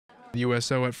The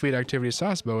USO at Fleet Activities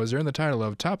Sasebo has earned the title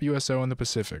of Top USO in the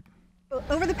Pacific.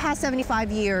 Over the past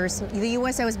 75 years, the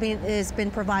USO has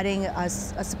been providing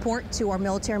us a support to our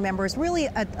military members, really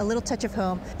a little touch of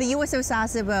home. The USO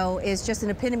Sasebo is just an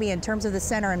epitome in terms of the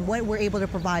center and what we're able to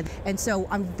provide. And so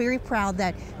I'm very proud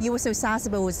that USO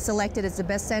Sasebo was selected as the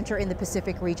best center in the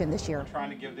Pacific region this year.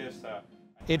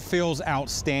 It feels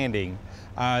outstanding.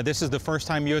 This is the first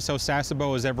time USO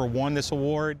Sasebo has ever won this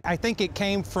award. I think it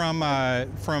came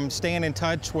from staying in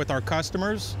touch with our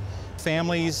customers,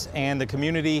 families, and the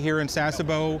community here in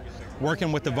Sasebo,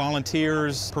 working with the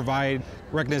volunteers, provide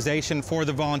recognition for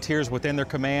the volunteers within their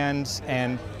commands,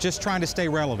 and just trying to stay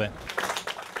relevant.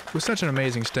 With such an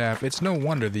amazing staff, it's no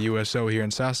wonder the USO here in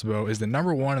Sasebo is the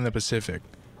 #1 in the Pacific.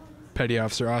 Petty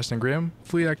Officer Austin Grimm,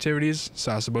 Fleet Activities,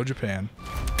 Sasebo, Japan.